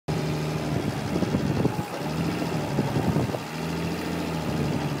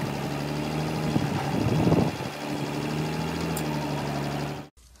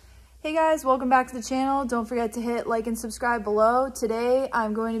Hey guys, welcome back to the channel. Don't forget to hit like and subscribe below. Today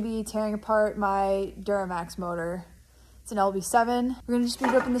I'm going to be tearing apart my DURAMAX motor. It's an LB7. We're going to just be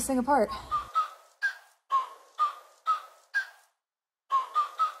ripping this thing apart.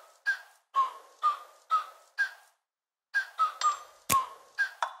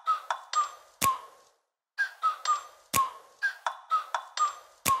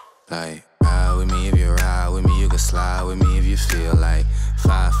 Like, ride with me if you ride with me, you can slide with me if you feel like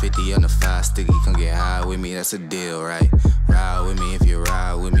 550 on the 5 sticky, come get high with me, that's a deal, right? Ride with me if you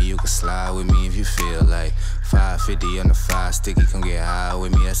ride with me, you can slide with me if you feel like 550 on the 5 sticky, come get high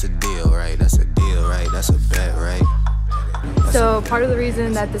with me, that's a deal, right? That's a deal, right? That's a bet, right? So part of the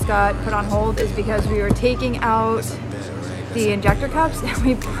reason that this got put on hold is because we were taking out the injector cups and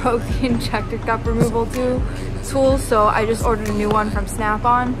we broke the injector cup removal tool, so I just ordered a new one from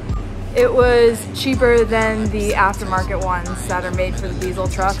Snap-on. It was cheaper than the aftermarket ones that are made for the diesel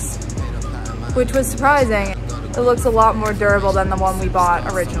trucks, which was surprising. It looks a lot more durable than the one we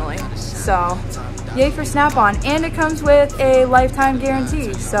bought originally. So, yay for Snap-on. And it comes with a lifetime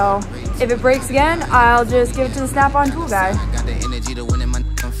guarantee. So, if it breaks again, I'll just give it to the Snap-on tool guy. Got the energy to win,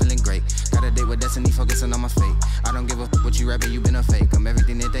 I'm feeling great. Got a day with destiny, focusing on my fate. I don't give a what you rapping, you been a fake. I'm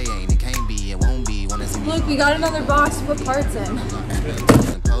everything that they ain't, it can't be, it won't be. Wanna see me. Look, we got another box to put parts in.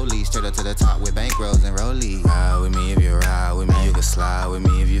 Police straight up to the top with bankrolls and rollies. Ride with me if you ride with me, you can slide with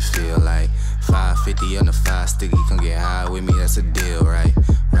me if you feel like 550 on the 5 sticky, come get high with me, that's a deal, right?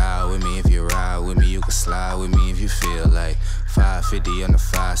 Ride with me if you ride with me, you can slide with me if you feel like 550 on the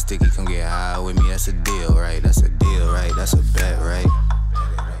 5 sticky, come get high with me, that's a deal, right? That's a deal, right? That's a bet, right?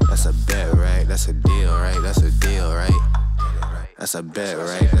 That's a bet, right? That's a deal, right? That's a deal, right? That's a bet,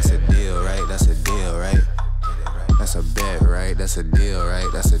 right? That's a deal, right? That's a deal, right? That's a bet, right? That's a deal, right?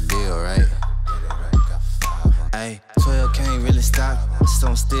 That's a deal, right? Ay, 12 can't really stop, so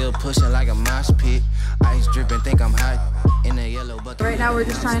I'm still pushing like a mosh pit. Ice dripping, think I'm hot in the yellow bucket. Right now we're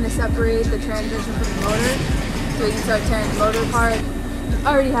just trying to separate the transmission from the motor so we can start tearing the motor apart.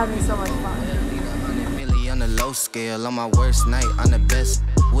 Already having so much fun. On the low scale, on my worst night, I'm the best.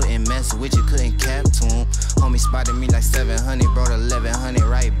 Wouldn't mess with you, couldn't cap to him. Homie spotted me like 700, brought 1100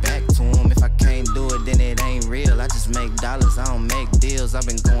 right back to him. If I can't do it, then it ain't real. I just make dollars, I don't make deals. I've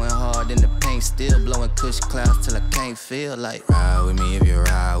been going hard in the paint, still blowing kush clouds till I can't feel like. Ride with me if you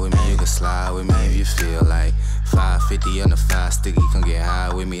ride with me, you can slide with me if you feel like 550 on the 5 sticky, come get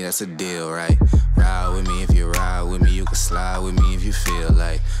high with me, that's a deal, right? Ride with me if you ride with me, you can slide with me if you feel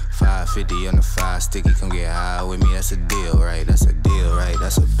like 550 on the 5 sticky, come get high with me, that's a deal, right? That's a deal, right?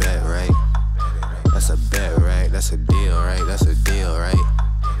 That's a bet, right? That's a bet, right? That's a deal, right? That's a deal, right?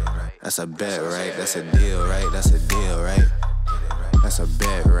 That's a bet, right? That's a deal, right? That's a deal, right? That's a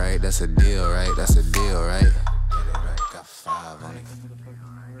bet, right? That's a deal, right? That's a deal, right? Got 5 on it.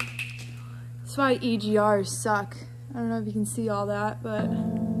 That's why EGRs suck. I don't know if you can see all that, but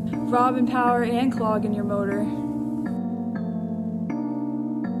robbing power and clogging your motor.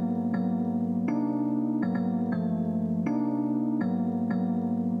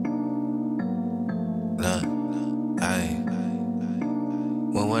 Look, ayy.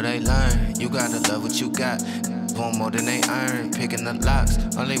 When will they learn? You gotta love what you got. Want more than they earn, picking the locks,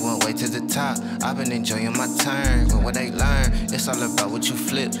 only one way to the top. I've been enjoying my turn. When will they learn? It's all about what you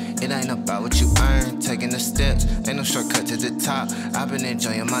flip, it ain't about what you earn. Taking the steps, ain't no shortcut to the top. I've been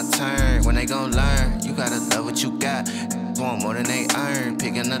enjoying my turn. When they gon' learn? You gotta love what you got. Want more than they earn,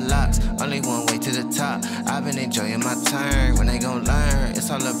 picking the locks, only one way to the top. I've been enjoying my turn. When they gon' learn?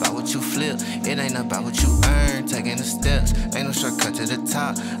 It's all about what you flip, it ain't about what you earn. Taking the steps, ain't no shortcut to the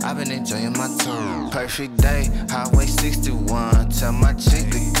top. I've been enjoying my turn. Perfect day, Highway 61. Tell my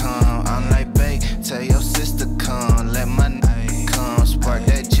chick to come. I'm like, babe, tell your sister come. Let my come. Spark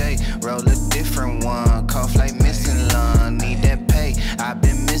that J, roll a different one. Cough like missing lung. Need that pay, I've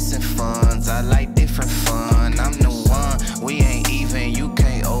been missing funds. I like different fun. I'm the one. We ain't even, you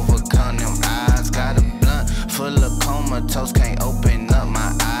can't overcome them eyes. Got a blunt full of comatose, can't open up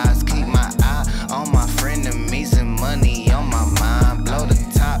my eyes. Keep my eye on my frenemies and money on my mind. Blow the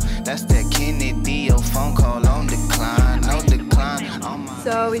top, that's that Kennedy. Your phone call on decline, no decline on my.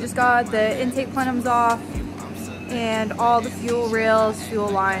 So we just got the intake plenums off and all the fuel rails, fuel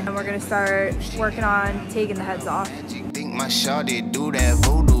line, and we're gonna start working on taking the heads off. Think my shawty do that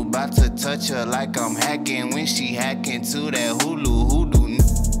voodoo, about to touch her like I'm hacking when she hacking to that Hulu.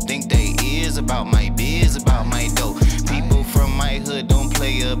 Think they is about my biz, about my dope. People from my hood don't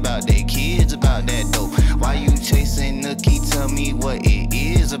play about their kids, about that dope. Why you chasing Nookie? Tell me what it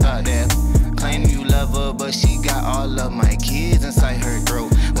is about that. Claim you love her, but she got all of my kids inside her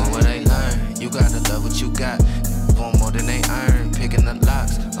throat. When will they learn? You gotta love what you got. want more than they earn. Picking the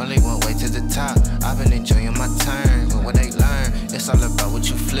locks, only one way to the top. I've been enjoying my turn, but what they learn, it's all about what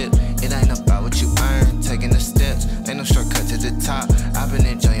you flip. It ain't about what you earn. Taking the steps, ain't no shortcut to the top. I've been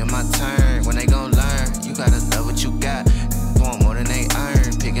enjoying my turn. When they gon' learn, you gotta love what you got. Want more than they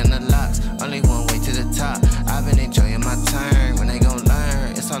earn. Picking the locks, only one way to the top. I've been enjoying my turn. When they gon'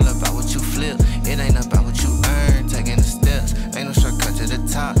 learn, it's all about what you flip. It ain't about what you earn. Taking the steps, ain't no shortcut to the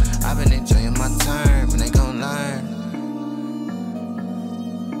top. I've been enjoying my turn. When they gon' learn.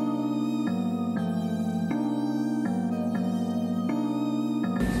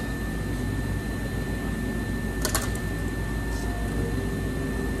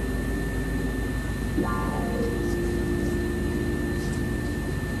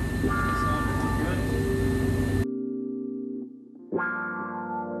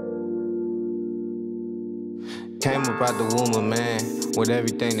 Came up out the womb of man with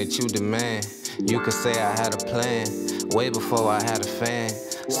everything that you demand. You could say I had a plan way before I had a fan.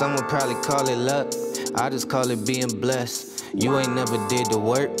 Some would probably call it luck, I just call it being blessed. You ain't never did the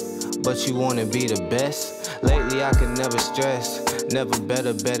work, but you wanna be the best. Lately I could never stress, never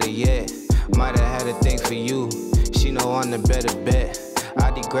better yet. Might have had a thing for you, she know I'm the better bet. I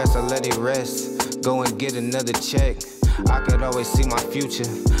digress, I let it rest, go and get another check. I could always see my future,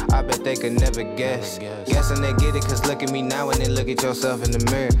 I bet they could never guess. Guessing they get it, cause look at me now and then look at yourself in the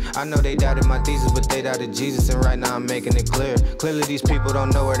mirror. I know they doubted my thesis, but they doubted Jesus, and right now I'm making it clear. Clearly these people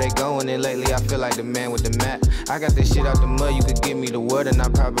don't know where they going, and lately I feel like the man with the map. I got this shit out the mud, you could give me the word and I'll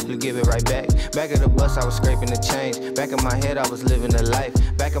probably give it right back. Back of the bus I was scraping the change, back of my head I was living a life.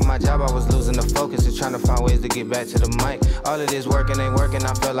 Back of my job I was losing the focus and trying to find ways to get back to the mic. All of this working ain't working,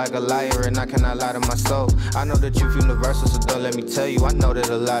 I felt like a liar and I cannot lie to my soul. I know the truth universal, so don't let me tell you, I know that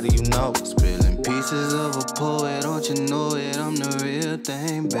a lot of you know. Spilling pieces of a poet, don't you know it, I'm the real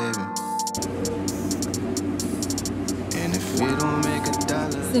thing, baby. And if it don't make a dollar.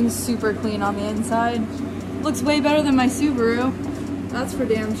 This thing's super clean on the inside. Looks way better than my Subaru. That's for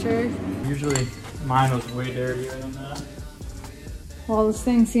damn sure. Usually mine was way dirtier than that. Well, this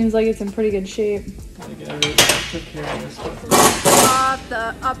thing seems like it's in pretty good shape. Gotta get everything, took care of this stuff. Off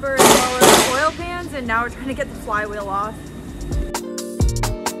the upper and lower oil pans, and now we're trying to get the flywheel off.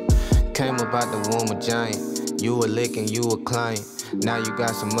 Came about the womb of giant. You were licking, you were client. Now you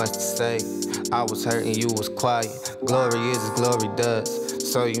got so much to say. I was hurting, you was quiet. Glory is as glory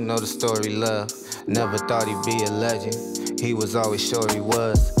does. So you know the story, love. Never thought he'd be a legend. He was always sure he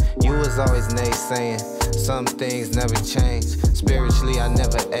was. You was always naysaying. Some things never change. Spiritually, I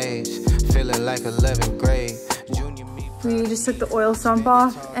never aged. Feeling like 11th grade. We just took the oil sump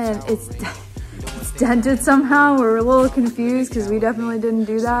off, and it's dented somehow. We're a little confused because we definitely didn't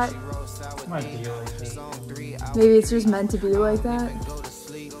do that. Maybe it's just meant to be like that.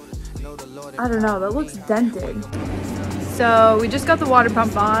 I don't know, that looks dented. So we just got the water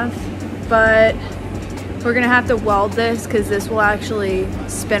pump off, but we're gonna have to weld this because this will actually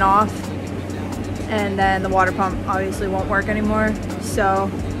spin off, and then the water pump obviously won't work anymore. So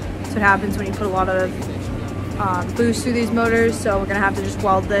that's what happens when you put a lot of boost through these motors. So we're gonna have to just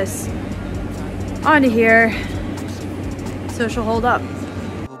weld this onto here so she'll hold up.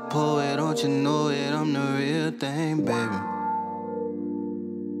 Poet, don't you know it, I'm the real thing, baby.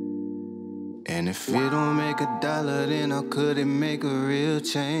 And if it don't make a dollar, then how could it make a real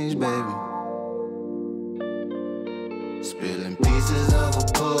change, baby? Spilling pieces of a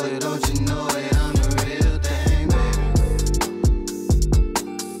poet, don't you know it, I'm the real thing, baby.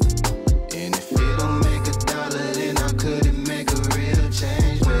 And if it don't make a dollar, then how could it make a real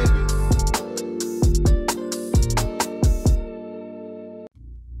change, baby?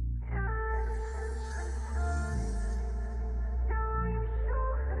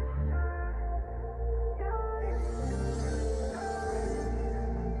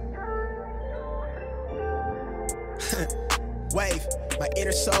 Wave, my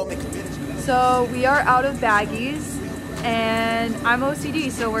inner soul make a minute. So we are out of baggies, and I'm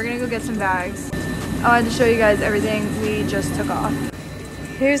OCD, so we're gonna go get some bags. I wanted to show you guys everything we just took off.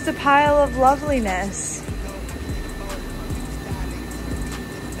 Here's the pile of loveliness.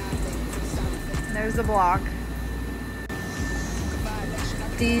 And there's the block.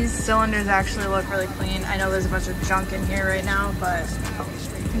 These cylinders actually look really clean. I know there's a bunch of junk in here right now, but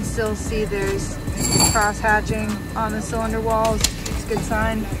you can still see there's cross hatching on the cylinder walls. It's a good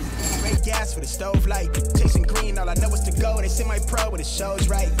sign. Red gas for the stove light, chasing green, all I know is to go. They say my pro, but it shows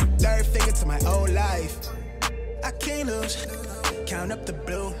right. Third finger to my old life. I can't lose. Count up the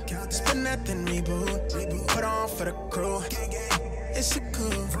blue, spin that then reboot. Put on for the crew. It's a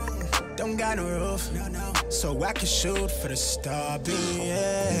cool, don't got no roof, so I can shoot for the star.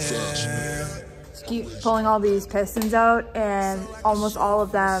 Yeah. Just keep pulling all these pistons out, and almost all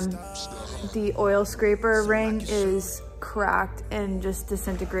of them, the oil scraper ring is cracked and just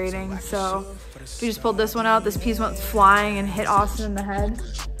disintegrating. So we just pulled this one out. This piece went flying and hit Austin in the head.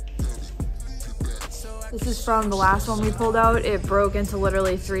 This is from the last one we pulled out. It broke into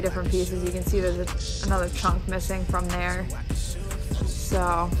literally 3 different pieces. You can see there's another chunk missing from there.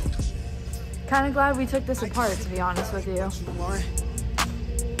 So kind of glad we took this apart, to be honest with you.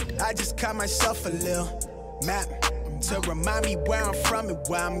 I just caught myself a little map to remind me where I'm from and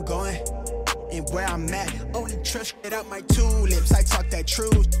where I'm going and where I'm at. Only trust it out my tulips. I talk that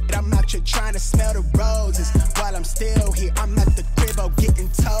truth. I'm out here trying to smell the roses while I'm still here. I'm at the crib getting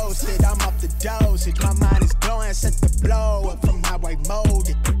toasted. I'm off the dosage. My mind is blowing, set the blow up from how I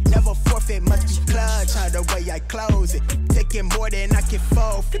molded. Never forfeit, must be clutch how the way I close it. Taking more than I can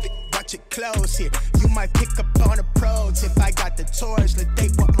fold. Watch it close here. You might pick up on a pro tip. I got the torch. Let they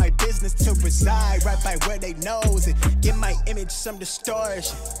want my business to reside right by where they knows it. Give my image some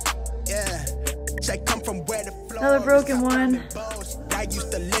distortion. Yeah, I come from where the flow. Another broken one. I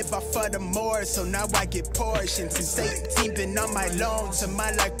used to live off of the more, so now I get portions. Since 18, been on my loan, so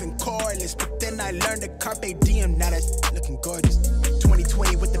my life been coreless. But then I learned to carpe diem, now that's looking gorgeous.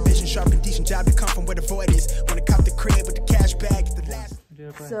 2020 with the vision sharp and decent job to come from where the void is. Wanna cop the crib with the cash bag. The last.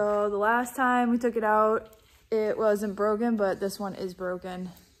 So the last time we took it out, it wasn't broken, but this one is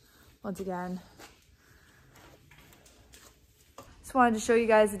broken once again. Just wanted to show you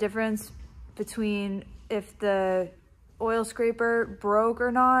guys the difference between if the oil scraper broke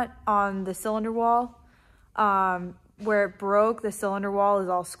or not on the cylinder wall. Where it broke, the cylinder wall is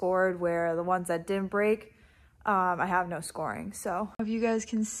all scored, where the ones that didn't break, I have no scoring. So I don't know if you guys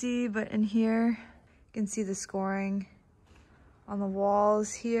can see, but in here, you can see the scoring on the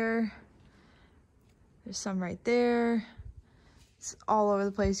walls here. There's some right there. It's all over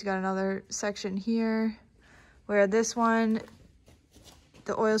the place. You got another section here where this one,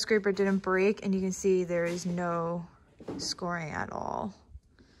 the oil scraper didn't break, and you can see there is no scoring at all.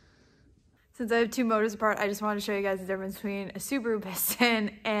 Since I have 2 motors apart, I just wanted to show you guys the difference between a Subaru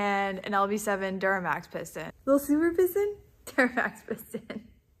piston and an LB7 Duramax piston. Little Subaru piston, Duramax piston.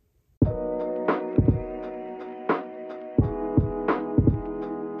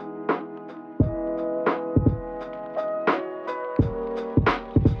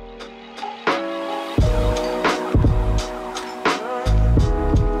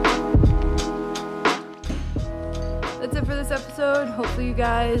 That's it for this episode. Hopefully you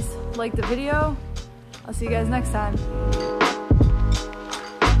guys liked the video. I'll see you guys next time.